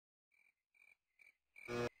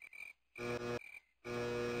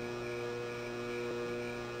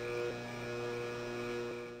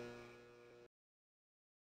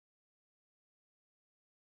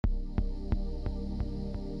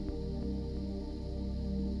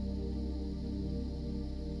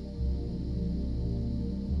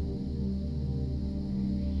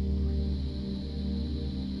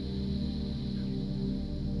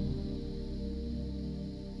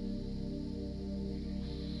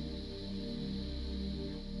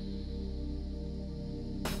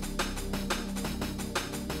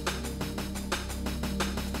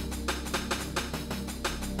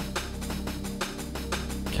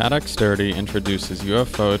CADexterity introduces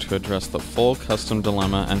UFO to address the full custom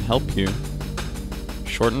dilemma and help you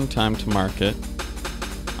shorten time to market,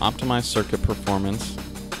 optimize circuit performance,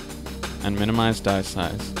 and minimize die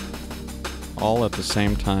size, all at the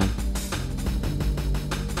same time.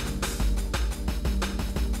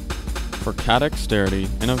 For CADexterity,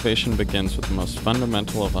 innovation begins with the most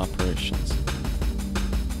fundamental of operations.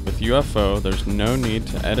 With UFO, there's no need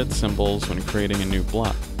to edit symbols when creating a new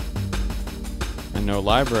block, and no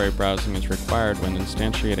library browsing is required when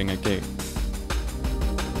instantiating a gate.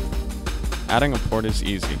 Adding a port is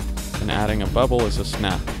easy, and adding a bubble is a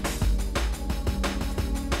snap.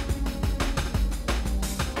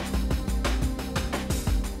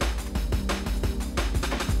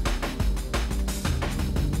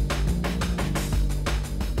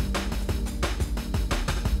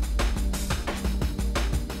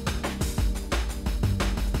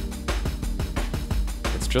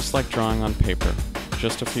 It's just like drawing on paper.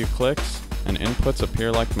 Just a few clicks, and inputs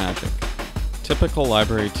appear like magic. Typical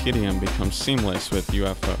library tedium becomes seamless with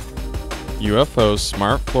UFO. UFO's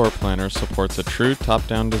Smart Floor Planner supports a true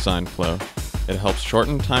top-down design flow. It helps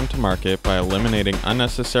shorten time to market by eliminating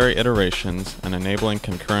unnecessary iterations and enabling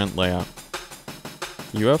concurrent layout.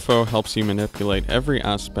 UFO helps you manipulate every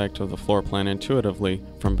aspect of the floor plan intuitively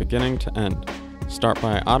from beginning to end. Start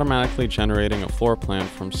by automatically generating a floor plan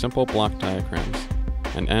from simple block diagrams,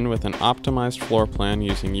 and end with an optimized floor plan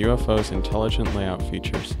using UFO's intelligent layout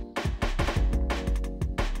features.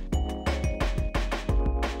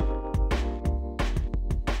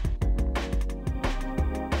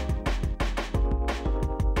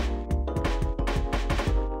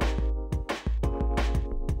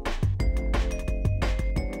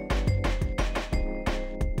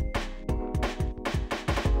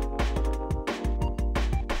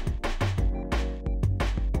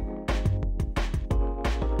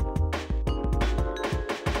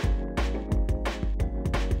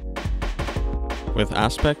 With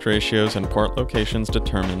aspect ratios and port locations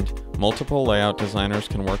determined, multiple layout designers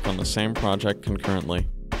can work on the same project concurrently.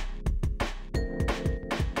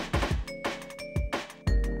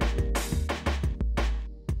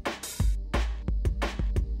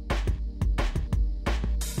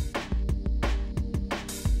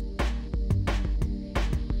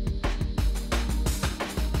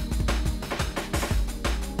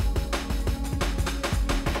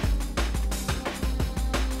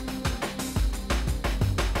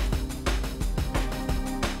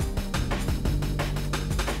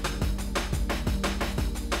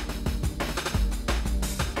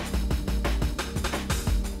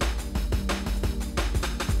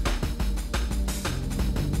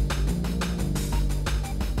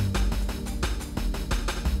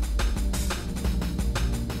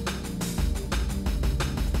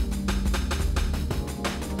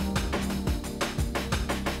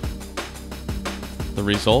 The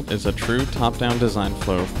result is a true top-down design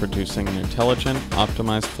flow producing an intelligent,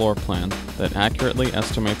 optimized floor plan that accurately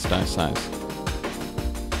estimates die size.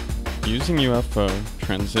 Using UFO,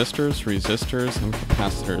 transistors, resistors, and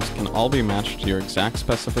capacitors can all be matched to your exact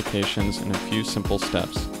specifications in a few simple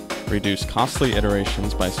steps. Reduce costly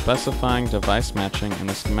iterations by specifying device matching in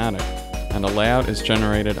a schematic, and a layout is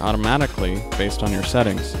generated automatically based on your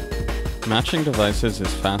settings. Matching devices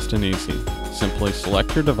is fast and easy. Simply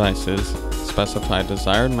select your devices, specify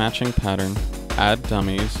desired matching pattern, add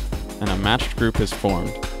dummies, and a matched group is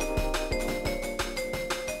formed.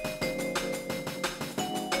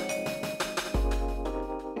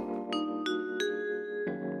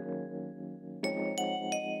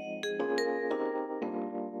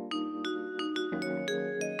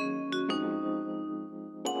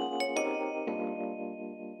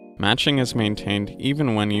 Matching is maintained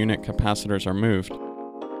even when unit capacitors are moved.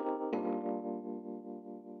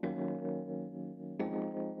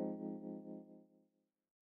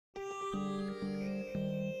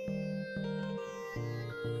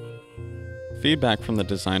 Feedback from the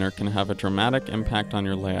designer can have a dramatic impact on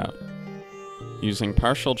your layout. Using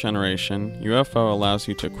partial generation, UFO allows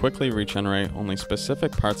you to quickly regenerate only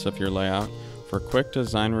specific parts of your layout for quick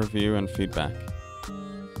design review and feedback.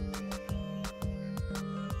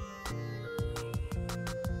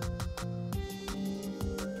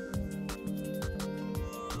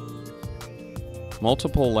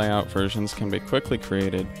 Multiple layout versions can be quickly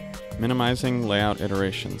created, minimizing layout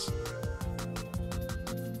iterations.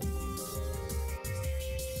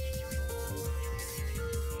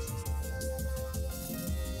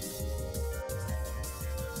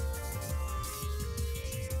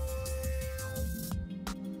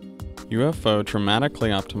 UFO dramatically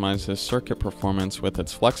optimizes circuit performance with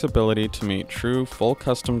its flexibility to meet true full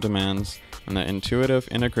custom demands and the intuitive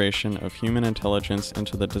integration of human intelligence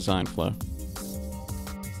into the design flow.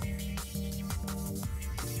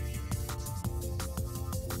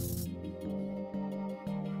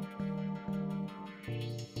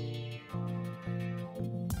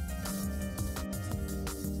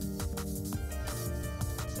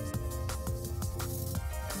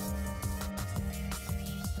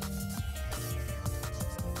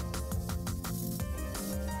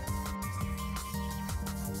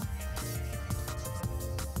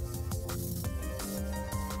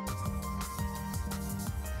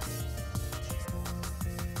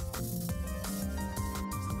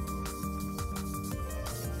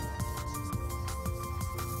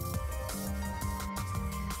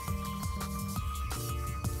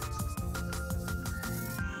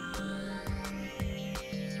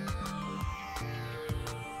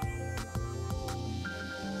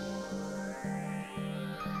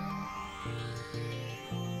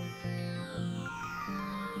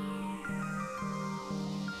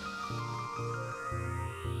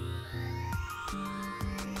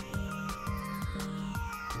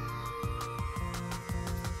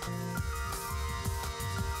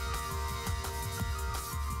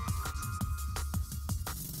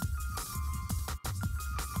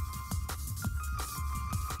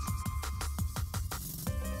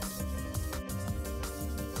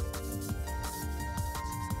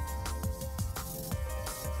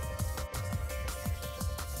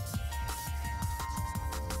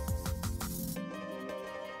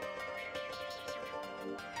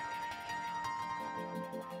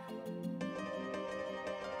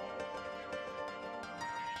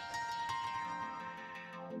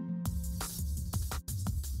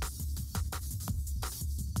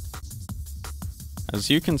 As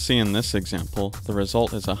you can see in this example, the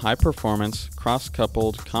result is a high-performance,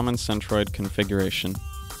 cross-coupled, common centroid configuration.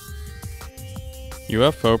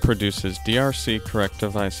 UFO produces DRC-correct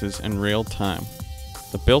devices in real time.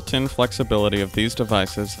 The built-in flexibility of these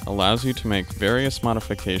devices allows you to make various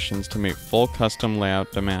modifications to meet full custom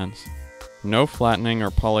layout demands. No flattening or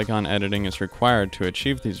polygon editing is required to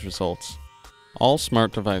achieve these results. All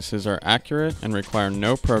smart devices are accurate and require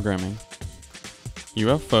no programming.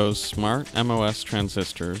 UFO's smart MOS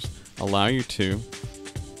transistors allow you to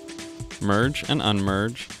merge and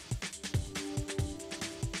unmerge,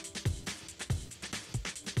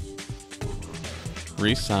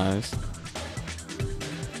 resize,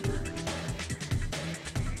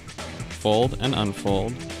 fold and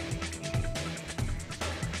unfold,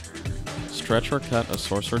 stretch or cut a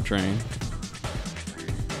source or drain,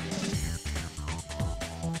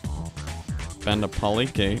 bend a poly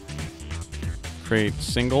gate, create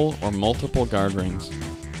single or multiple guard rings.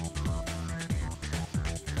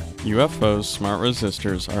 UFO's smart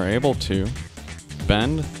resistors are able to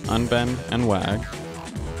bend, unbend, and wag,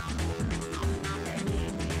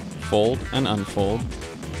 fold and unfold,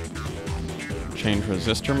 change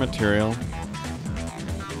resistor material,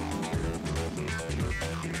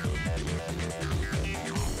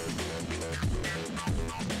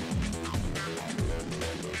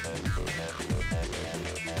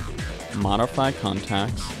 modify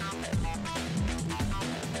contacts,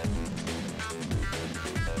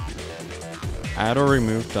 add or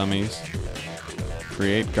remove dummies,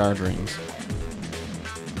 create guard rings.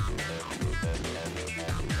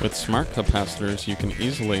 With smart capacitors, you can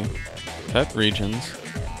easily cut regions,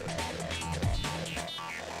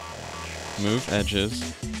 move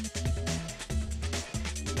edges,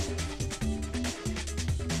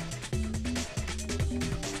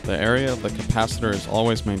 the area of the capacitor is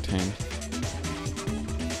always maintained.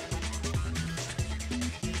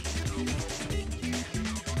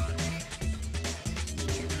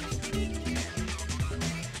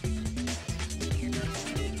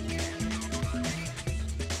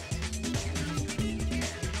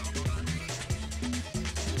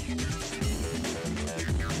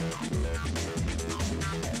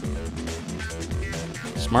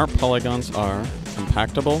 Smart polygons are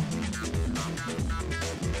compactable,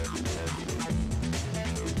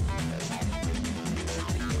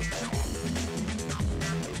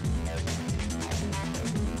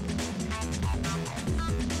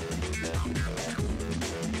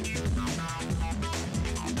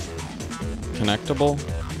 connectable,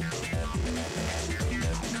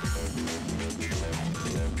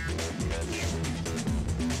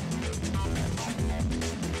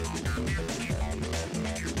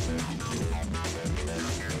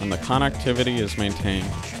 and the connectivity is maintained.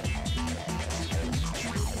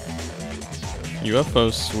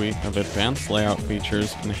 UFO's suite of advanced layout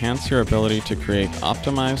features enhance your ability to create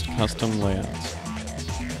optimized custom layouts.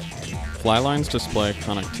 Flylines display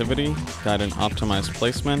connectivity, guide an optimized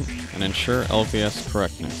placement, and ensure LVS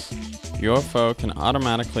correctness. UFO can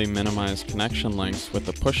automatically minimize connection lengths with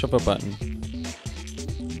the push of a button.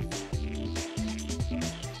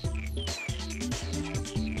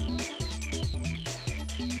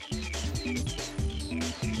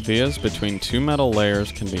 Vias between two metal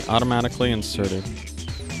layers can be automatically inserted.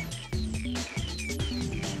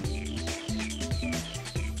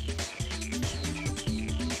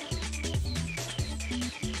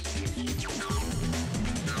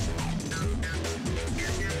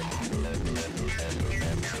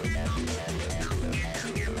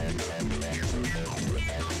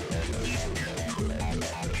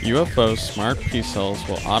 UFO smart P-cells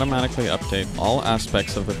will automatically update all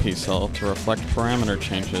aspects of the P-cell to reflect parameter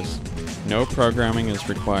changes. No programming is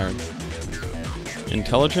required.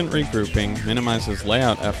 Intelligent regrouping minimizes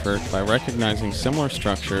layout effort by recognizing similar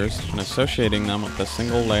structures and associating them with a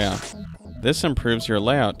single layout. This improves your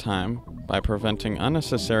layout time by preventing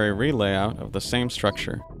unnecessary relayout of the same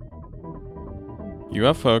structure.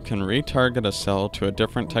 UFO can retarget a cell to a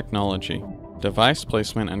different technology. Device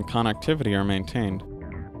placement and connectivity are maintained.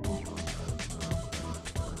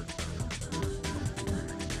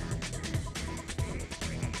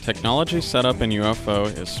 Technology setup in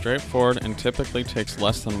UFO is straightforward and typically takes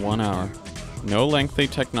less than 1 hour. No lengthy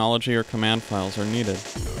technology or command files are needed.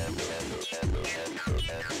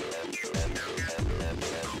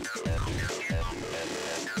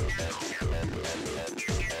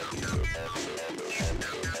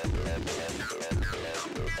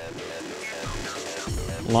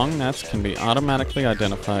 Long nets can be automatically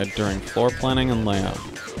identified during floor planning and layout.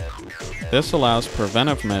 This allows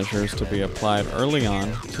preventive measures to be applied early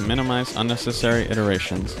on to minimize unnecessary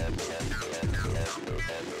iterations.